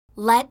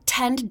Let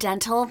Tend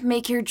Dental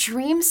make your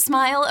dream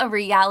smile a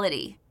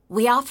reality.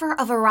 We offer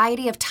a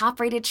variety of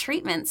top-rated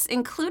treatments,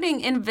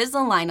 including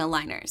Invisalign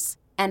aligners.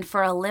 And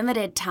for a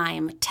limited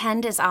time,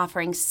 Tend is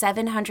offering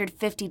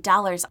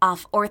 $750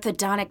 off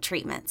orthodontic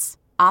treatments.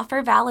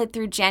 Offer valid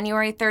through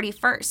January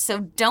 31st, so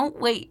don't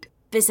wait.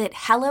 Visit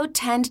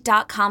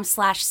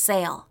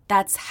hellotend.com/sale.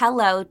 That's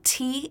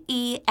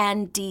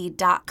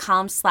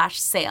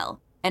hellotend.com/sale.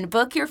 And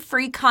book your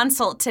free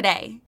consult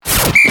today.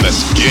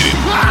 Let's get it.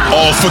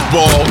 All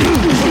football,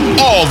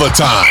 all the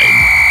time.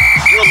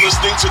 You're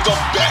listening to the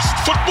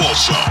best football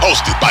show,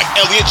 hosted by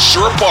Elliot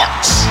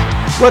Shore-Parks.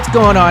 What's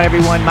going on,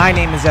 everyone? My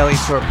name is Elliot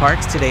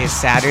Shore-Parks. Today is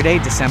Saturday,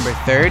 December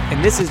 3rd,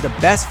 and this is the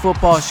Best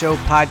Football Show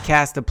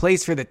podcast, the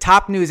place for the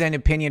top news and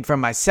opinion from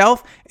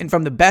myself and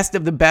from the best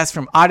of the best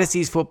from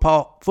Odyssey's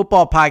football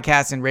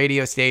podcasts and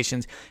radio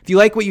stations. If you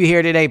like what you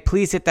hear today,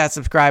 please hit that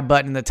subscribe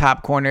button in the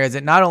top corner, as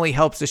it not only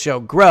helps the show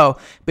grow,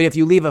 but if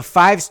you leave a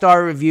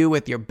 5-star review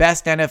with your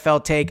best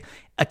NFL take,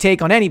 a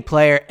take on any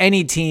player,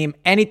 any team,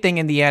 anything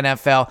in the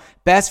NFL,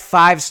 best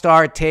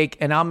 5-star take,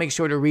 and I'll make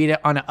sure to read it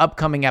on an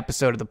upcoming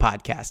episode of the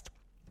podcast.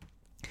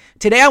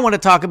 Today, I want to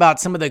talk about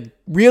some of the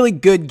really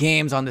good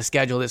games on the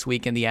schedule this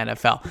week in the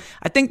NFL.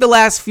 I think the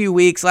last few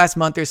weeks, last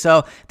month or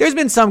so, there's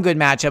been some good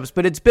matchups,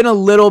 but it's been a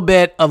little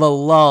bit of a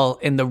lull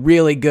in the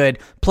really good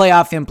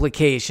playoff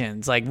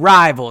implications, like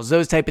rivals,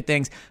 those type of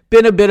things.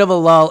 Been a bit of a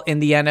lull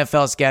in the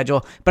NFL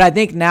schedule, but I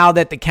think now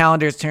that the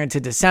calendar's turned to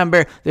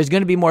December, there's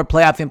going to be more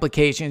playoff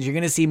implications. You're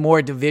going to see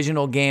more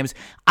divisional games.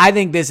 I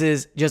think this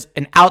is just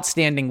an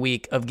outstanding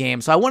week of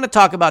games. So I want to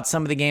talk about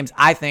some of the games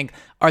I think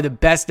are the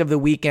best of the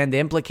weekend, the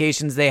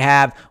implications they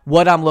have,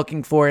 what I'm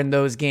looking for in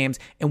those games,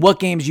 and what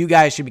games you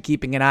guys should be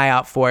keeping an eye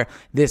out for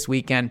this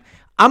weekend.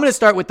 I'm going to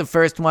start with the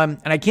first one,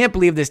 and I can't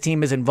believe this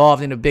team is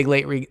involved in a big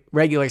late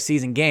regular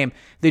season game.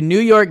 The New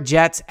York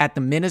Jets at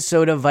the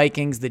Minnesota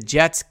Vikings. The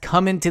Jets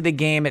come into the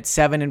game at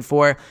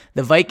 7-4.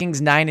 The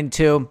Vikings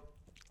 9-2.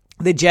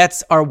 The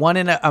Jets are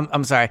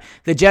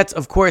The Jets,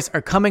 of course,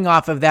 are coming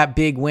off of that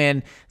big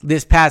win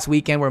this past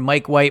weekend where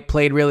Mike White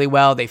played really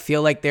well. They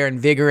feel like they're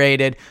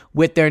invigorated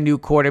with their new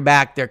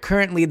quarterback. They're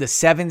currently the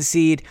 7th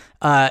seed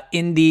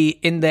in the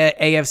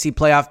AFC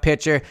playoff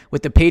picture.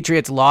 With the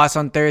Patriots' loss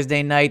on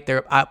Thursday night,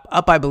 they're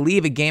up, I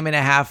believe, a game and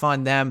a half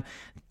on them.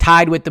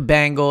 Tied with the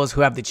Bengals, who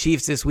have the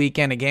Chiefs this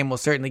weekend, a game we'll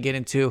certainly get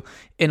into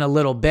in a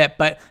little bit.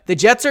 But the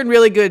Jets are in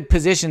really good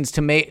positions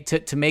to make the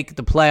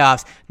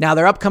playoffs. Now,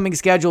 their upcoming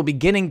schedule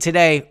beginning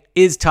today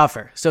is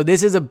tougher. So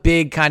this is a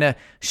big kind of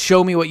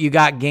show me what you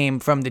got game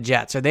from the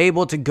Jets. Are they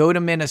able to go to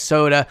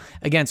Minnesota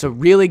against a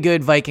really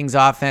good Vikings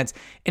offense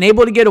and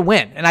able to get a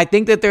win? And I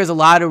think that there's a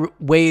lot of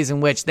ways in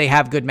which they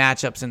have good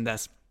matchups in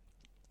this.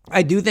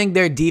 I do think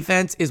their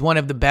defense is one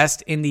of the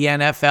best in the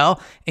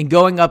NFL, and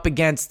going up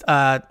against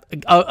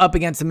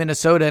the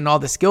Minnesota and all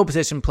the skill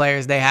position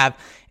players they have,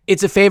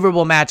 it's a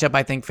favorable matchup,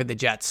 I think, for the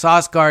Jets.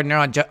 Sauce Gardner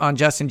on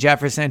Justin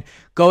Jefferson,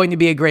 going to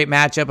be a great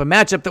matchup, a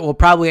matchup that we'll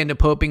probably end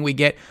up hoping we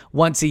get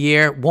once a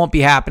year. Won't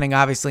be happening,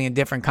 obviously, in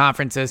different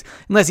conferences,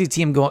 unless these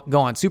teams go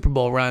on Super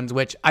Bowl runs,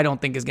 which I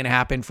don't think is going to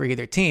happen for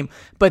either team.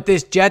 But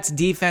this Jets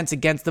defense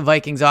against the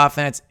Vikings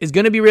offense is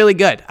going to be really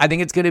good. I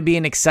think it's going to be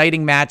an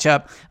exciting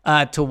matchup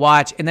to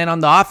watch. And then on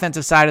the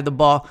offensive side of the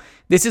ball,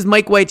 this is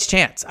Mike White's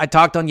chance. I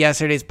talked on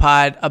yesterday's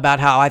pod about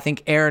how I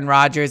think Aaron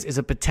Rodgers is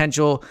a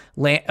potential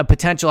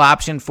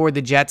option for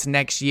the Jets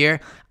next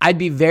year. I'd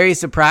be very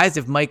surprised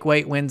if Mike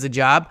White wins the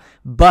job,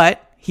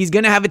 but he's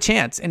going to have a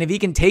chance. And if he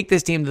can take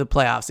this team to the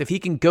playoffs, if he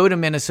can go to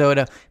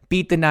Minnesota,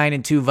 beat the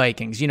 9-2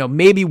 Vikings,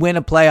 maybe win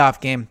a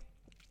playoff game,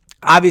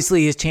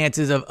 obviously his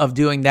chances of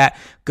doing that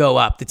go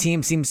up. The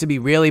team seems to be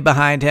really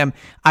behind him.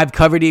 I've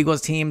covered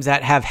Eagles teams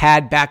that have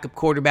had backup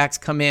quarterbacks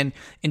come in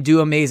and do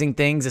amazing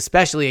things,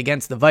 especially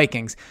against the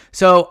Vikings.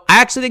 So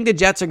I actually think the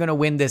Jets are going to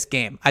win this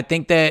game. I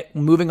think that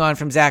moving on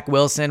from Zach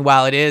Wilson,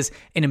 while it is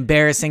an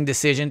embarrassing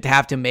decision to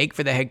have to make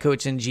for the head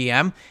coach and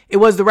GM, it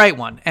was the right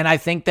one. And I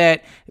think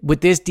that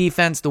with this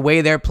defense, the way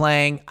they're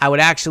playing, I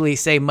would actually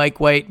say Mike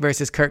White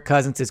versus Kirk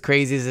Cousins, as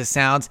crazy as it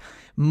sounds,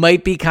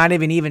 might be kind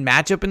of an even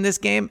matchup in this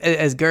game.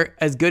 As good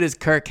as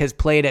Kirk has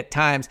played at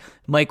times,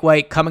 Mike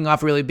White coming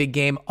off a really big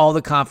game, all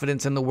the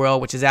confidence in the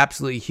world, which is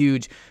absolutely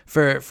huge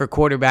for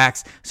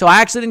quarterbacks. So I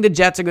actually think the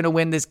Jets are going to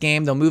win this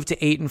game. They'll move to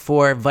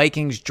 8-4.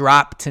 Vikings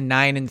drop to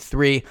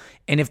 9-3.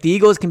 And if the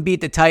Eagles can beat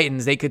the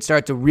Titans, they could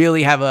start to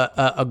really have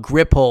a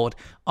grip hold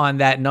on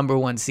that number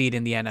 1 seed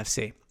in the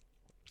NFC.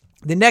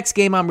 The next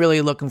game I'm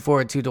really looking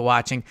forward to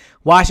watching,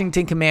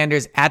 Washington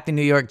Commanders at the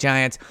New York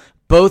Giants.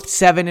 Both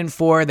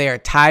 7-4. They are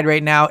tied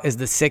right now as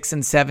the 6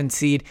 and 7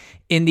 seed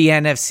in the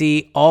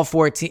NFC. All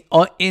four teams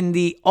in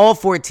the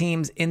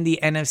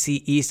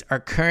NFC East are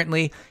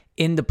currently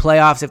in the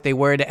playoffs if they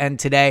were to end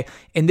today.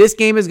 And this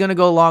game is going to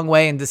go a long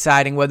way in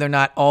deciding whether or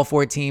not all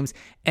 4 teams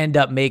end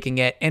up making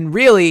it. And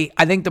really,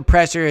 I think the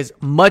pressure is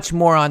much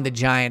more on the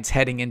Giants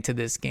heading into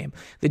this game.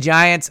 The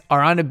Giants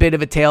are on a bit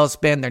of a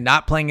tailspin. They're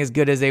not playing as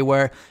good as they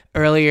were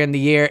earlier in the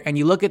year. And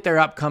you look at their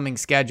upcoming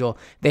schedule.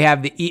 They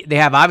have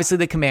obviously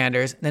the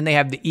Commanders, then they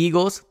have the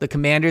Eagles, the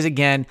Commanders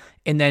again,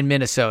 and then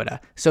Minnesota.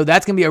 So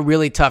that's going to be a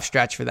really tough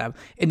stretch for them.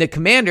 And the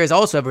Commanders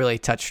also have a really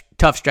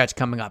tough stretch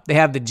coming up. They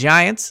have the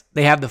Giants.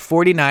 They have the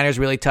 49ers,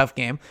 really tough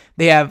game.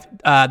 They have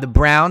the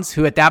Browns,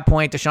 who at that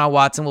point, Deshaun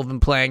Watson will have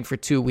been playing for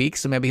 2 weeks,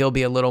 so maybe he'll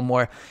be a little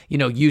more,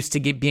 used to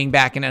being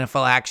back in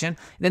NFL action. And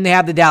then they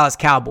have the Dallas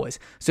Cowboys.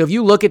 So if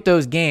you look at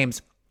those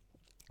games,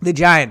 the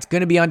Giants,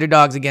 going to be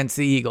underdogs against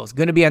the Eagles,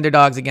 going to be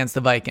underdogs against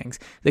the Vikings.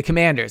 The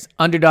Commanders,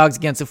 underdogs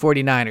against the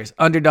 49ers,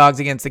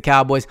 underdogs against the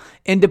Cowboys.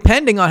 And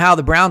depending on how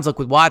the Browns look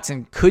with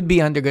Watson, could be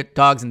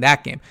underdogs in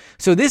that game.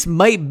 So this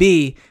might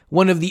be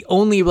one of the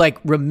only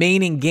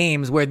remaining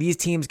games where these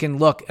teams can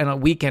look on a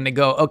weekend and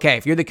go, okay,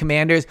 if you're the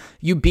Commanders,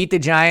 you beat the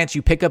Giants,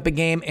 you pick up a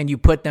game, and you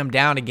put them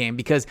down a game,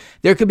 because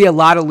there could be a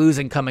lot of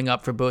losing coming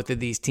up for both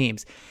of these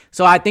teams.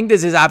 So I think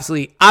this is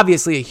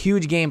obviously a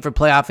huge game for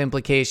playoff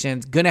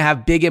implications, going to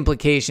have big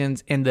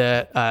implications in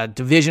the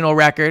divisional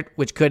record,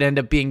 which could end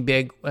up being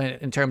big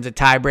in terms of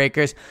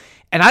tiebreakers.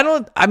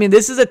 And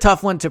this is a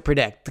tough one to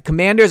predict. The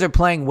Commanders are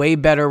playing way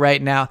better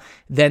right now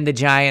than the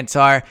Giants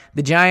are.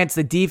 The Giants,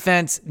 the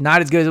defense,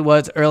 not as good as it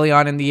was early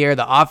on in the year.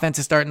 The offense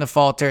is starting to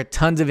falter,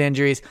 tons of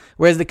injuries.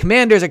 Whereas the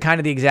Commanders are kind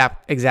of the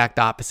exact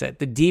opposite.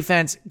 The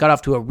defense got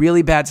off to a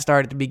really bad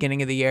start at the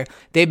beginning of the year.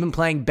 They've been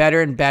playing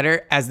better and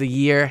better as the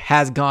year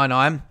has gone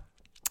on.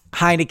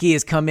 Heineke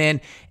has come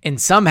in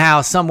and somehow,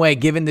 some way,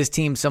 given this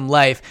team some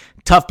life.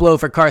 Tough blow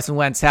for Carson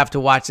Wentz to have to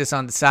watch this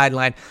on the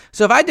sideline.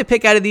 So if I had to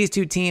pick out of these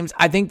two teams,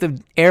 I think the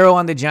arrow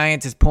on the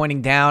Giants is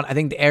pointing down. I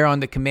think the arrow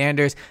on the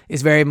Commanders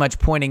is very much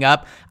pointing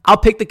up. I'll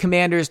pick the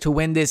Commanders to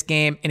win this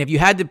game. And if you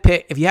had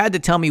to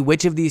tell me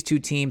which of these two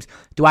teams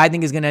do I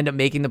think is going to end up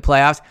making the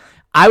playoffs,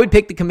 I would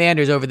pick the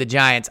Commanders over the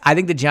Giants. I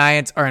think the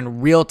Giants are in a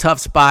real tough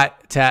spot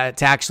to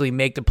actually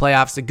make the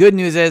playoffs. The good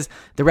news is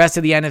the rest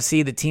of the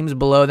NFC, the teams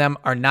below them,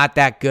 are not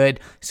that good.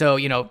 So,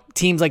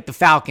 teams like the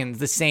Falcons,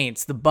 the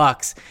Saints, the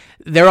Bucks,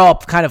 they're all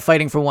kind of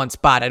fighting for one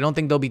spot. I don't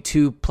think there'll be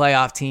two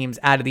playoff teams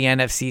out of the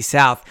NFC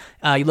South.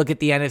 You look at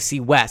the NFC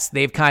West.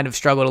 They've kind of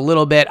struggled a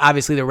little bit.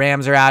 Obviously, the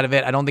Rams are out of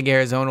it. I don't think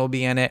Arizona will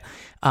be in it.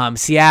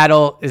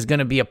 Seattle is going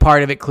to be a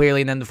part of it,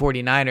 clearly, and then the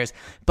 49ers.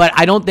 But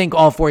I don't think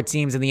all four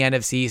teams in the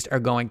NFC East are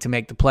going to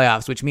make the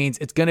playoffs, which means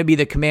it's going to be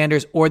the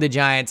Commanders or the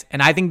Giants.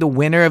 And I think the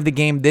winner of the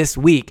game this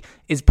week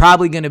is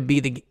probably going to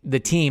be the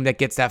team that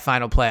gets that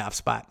final playoff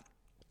spot.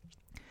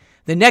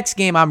 The next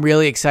game I'm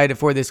really excited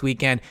for this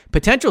weekend,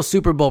 potential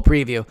Super Bowl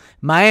preview.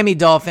 Miami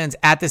Dolphins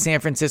at the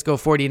San Francisco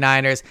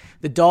 49ers.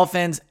 The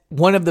Dolphins,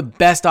 one of the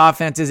best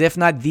offenses, if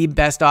not the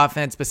best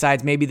offense,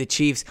 besides maybe the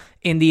Chiefs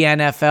in the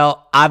NFL.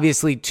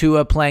 Obviously,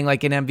 Tua playing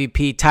like an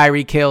MVP,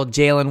 Tyreek Hill,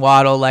 Jalen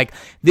Waddle.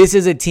 This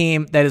is a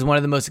team that is one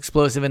of the most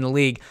explosive in the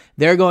league.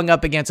 They're going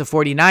up against a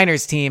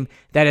 49ers team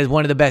that is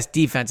one of the best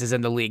defenses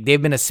in the league.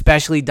 They've been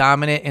especially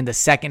dominant in the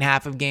second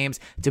half of games.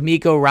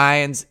 DeMeco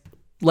Ryans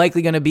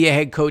likely going to be a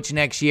head coach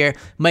next year.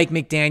 Mike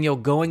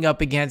McDaniel going up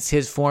against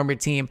his former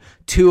team.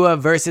 Tua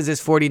versus his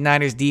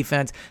 49ers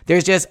defense.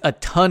 There's just a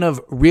ton of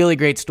really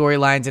great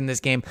storylines in this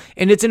game,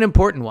 and it's an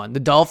important one. The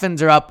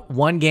Dolphins are up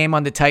one game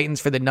on the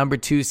Titans for the number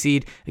 2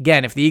 seed.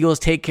 Again, if the Eagles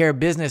take care of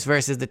business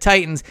versus the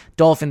Titans,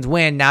 Dolphins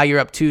win. Now you're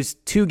up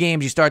two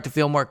games. You start to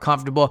feel more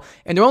comfortable,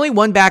 and they're only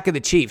one back of the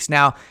Chiefs.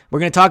 Now, we're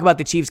going to talk about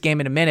the Chiefs game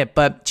in a minute,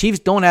 but Chiefs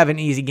don't have an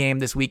easy game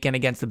this weekend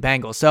against the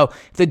Bengals. So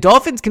if the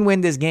Dolphins can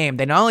win this game,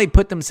 they not only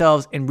put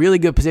themselves in really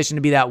good position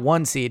to be that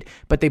 1 seed,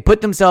 but they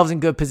put themselves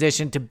in good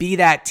position to be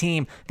that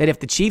team that if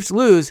the Chiefs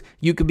lose,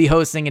 you could be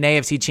hosting an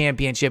AFC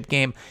championship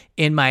game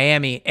in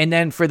Miami. And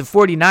then for the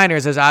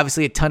 49ers, there's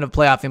obviously a ton of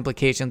playoff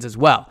implications as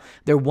well.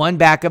 They're one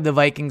back of the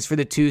Vikings for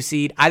the 2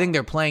 seed. I think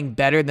they're playing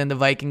better than the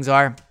Vikings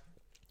are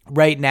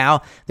right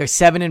now. They're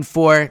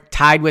 7-4,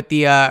 tied with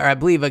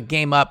a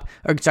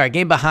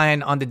game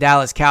behind on the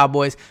Dallas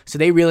Cowboys. So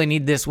they really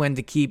need this win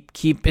to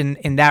keep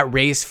in that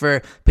race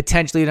for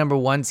potentially number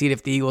 1 seed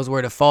if the Eagles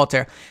were to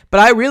falter.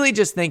 But I really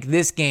just think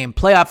this game,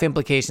 playoff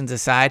implications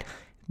aside,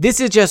 this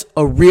is just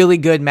a really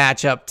good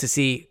matchup to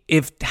see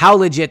how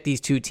legit these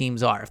two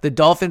teams are. If the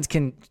Dolphins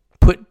can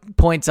put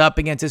points up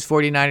against his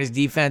 49ers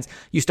defense,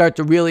 you start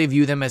to really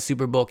view them as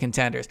Super Bowl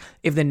contenders.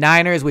 If the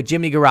Niners with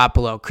Jimmy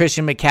Garoppolo,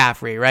 Christian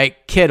McCaffrey, right,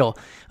 Kittle,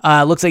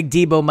 looks like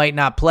Debo might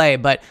not play,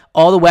 but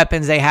all the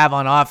weapons they have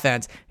on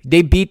offense,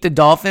 they beat the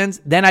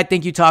Dolphins, then I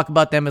think you talk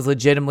about them as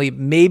legitimately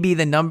maybe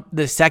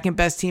the second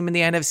best team in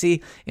the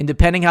NFC. And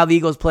depending how the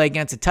Eagles play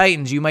against the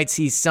Titans, you might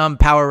see some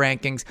power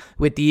rankings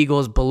with the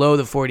Eagles below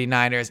the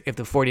 49ers if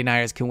the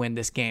 49ers can win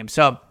this game.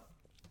 So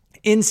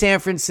in San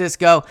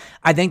Francisco,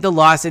 I think the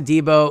loss of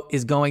Debo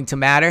is going to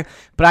matter,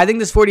 but I think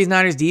this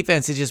 49ers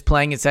defense is just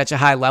playing at such a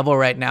high level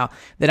right now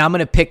that I'm going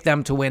to pick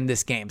them to win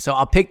this game. So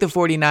I'll pick the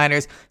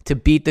 49ers to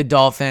beat the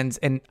Dolphins.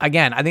 And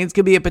again, I think it's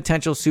going to be a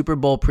potential Super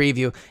Bowl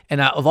preview.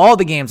 And of all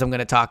the games I'm going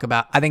to talk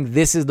about, I think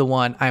this is the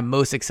one I'm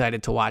most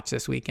excited to watch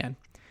this weekend.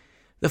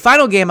 The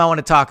final game I want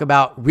to talk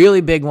about, really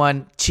big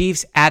one,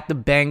 Chiefs at the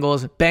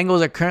Bengals.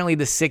 Bengals are currently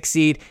the 6th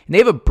seed, and they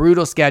have a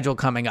brutal schedule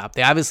coming up.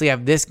 They obviously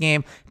have this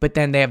game, but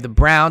then they have the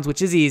Browns,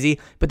 which is easy,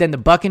 but then the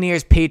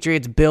Buccaneers,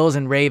 Patriots, Bills,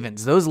 and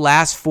Ravens. Those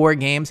last 4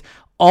 games,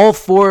 all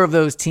 4 of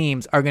those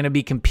teams are going to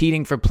be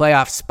competing for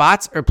playoff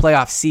spots or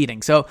playoff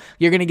seeding. So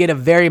you're going to get a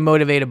very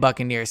motivated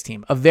Buccaneers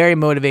team, a very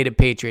motivated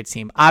Patriots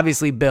team,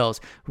 obviously Bills,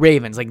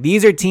 Ravens. Like,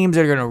 these are teams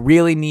that are going to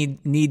really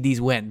need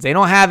these wins. They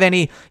don't have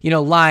any,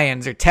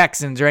 Lions or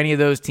Texans or any of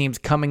those teams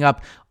coming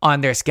up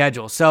on their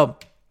schedule. So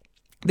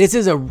this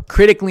is a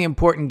critically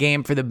important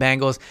game for the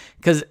Bengals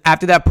because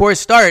after that poor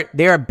start,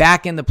 they are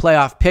back in the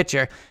playoff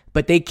picture.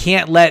 But they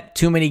can't let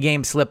too many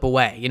games slip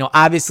away.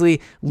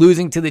 Obviously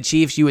losing to the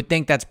Chiefs, you would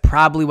think that's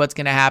probably what's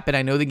going to happen.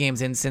 I know the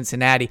game's in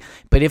Cincinnati,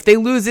 but if they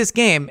lose this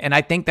game, and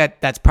I think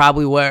that's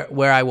probably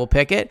where I will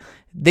pick it,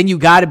 then you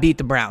got to beat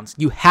the Browns.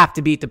 You have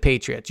to beat the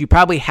Patriots. You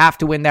probably have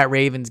to win that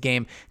Ravens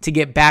game to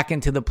get back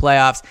into the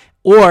playoffs.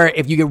 Or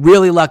if you get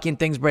really lucky and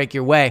things break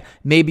your way,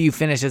 maybe you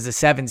finish as a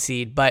 7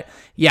 seed. But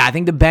yeah, I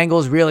think the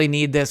Bengals really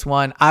need this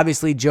one.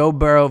 Obviously, Joe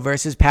Burrow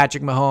versus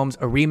Patrick Mahomes,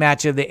 a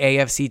rematch of the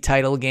AFC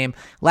title game.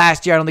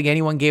 Last year, I don't think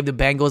anyone gave the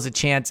Bengals a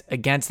chance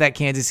against that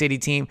Kansas City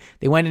team.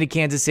 They went into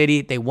Kansas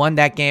City. They won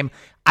that game.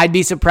 I'd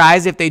be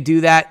surprised if they do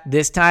that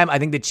this time. I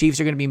think the Chiefs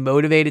are going to be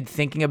motivated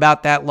thinking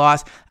about that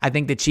loss. I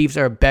think the Chiefs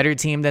are a better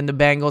team than the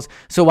Bengals.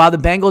 So while the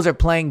Bengals are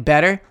playing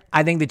better,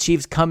 I think the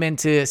Chiefs come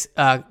into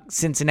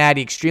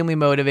Cincinnati extremely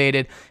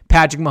motivated.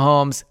 Patrick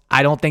Mahomes,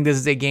 I don't think this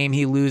is a game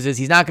he loses.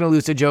 He's not going to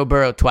lose to Joe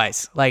Burrow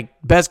twice. Like,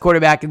 best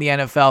quarterback in the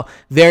NFL,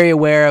 very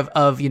aware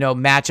of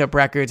matchup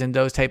records and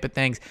those type of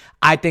things.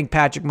 I think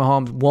Patrick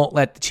Mahomes won't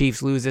let the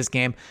Chiefs lose this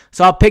game.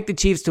 So I'll pick the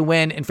Chiefs to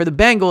win. And for the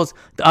Bengals,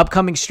 the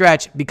upcoming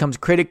stretch becomes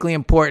critically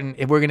important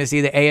if we're going to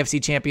see the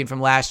AFC champion from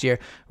last year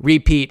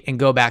repeat and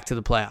go back to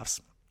the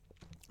playoffs.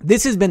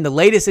 This has been the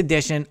latest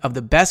edition of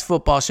the Best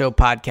Football Show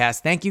podcast.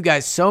 Thank you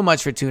guys so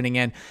much for tuning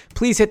in.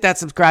 Please hit that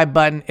subscribe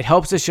button. It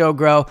helps the show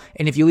grow.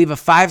 And if you leave a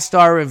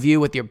 5-star review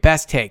with your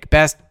best take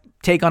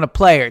on a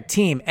player,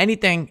 team,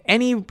 anything,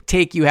 any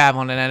take you have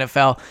on an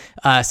NFL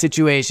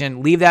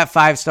situation, leave that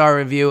 5-star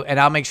review and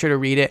I'll make sure to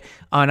read it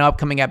on an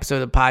upcoming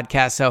episode of the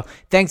podcast. So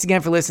thanks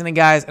again for listening,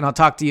 guys, and I'll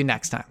talk to you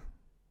next time.